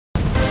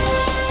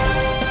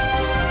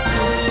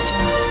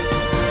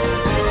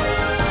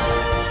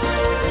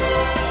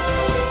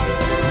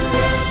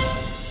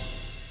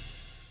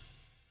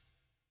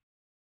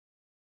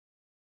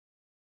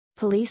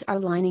Police are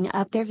lining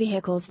up their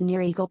vehicles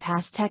near Eagle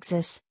Pass,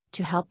 Texas,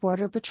 to help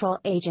Border Patrol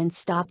agents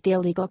stop the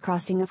illegal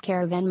crossing of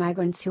Caravan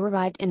migrants who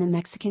arrived in the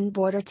Mexican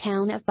border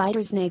town of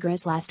Piedras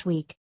Negras last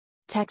week.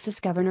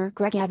 Texas Governor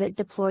Greg Abbott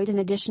deployed an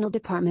additional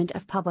Department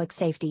of Public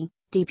Safety,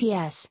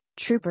 DPS,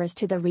 troopers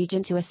to the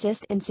region to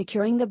assist in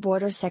securing the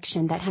border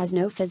section that has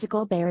no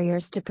physical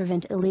barriers to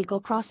prevent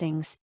illegal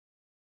crossings.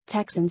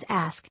 Texans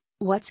ask,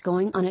 "What's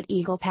going on at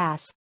Eagle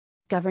Pass?"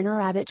 Governor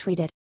Abbott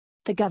tweeted.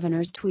 The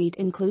governor's tweet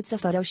includes a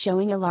photo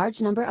showing a large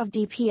number of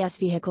DPS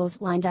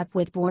vehicles lined up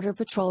with Border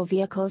Patrol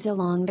vehicles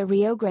along the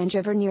Rio Grande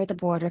River near the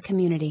border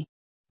community.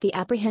 The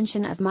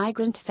apprehension of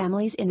migrant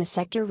families in the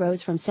sector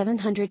rose from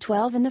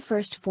 712 in the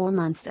first 4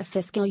 months of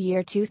fiscal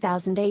year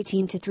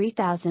 2018 to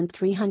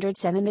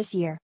 3,307 this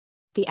year.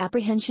 The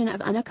apprehension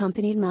of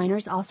unaccompanied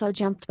minors also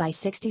jumped by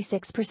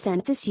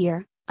 66% this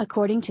year,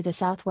 according to the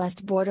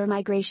Southwest Border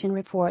Migration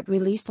Report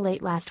released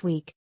late last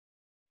week.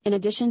 In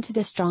addition to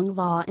the strong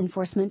law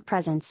enforcement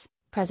presence,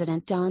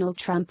 President Donald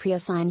Trump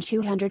reassigned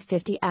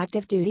 250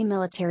 active-duty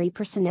military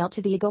personnel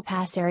to the Eagle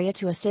Pass area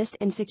to assist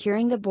in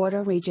securing the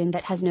border region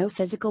that has no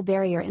physical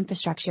barrier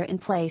infrastructure in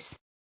place.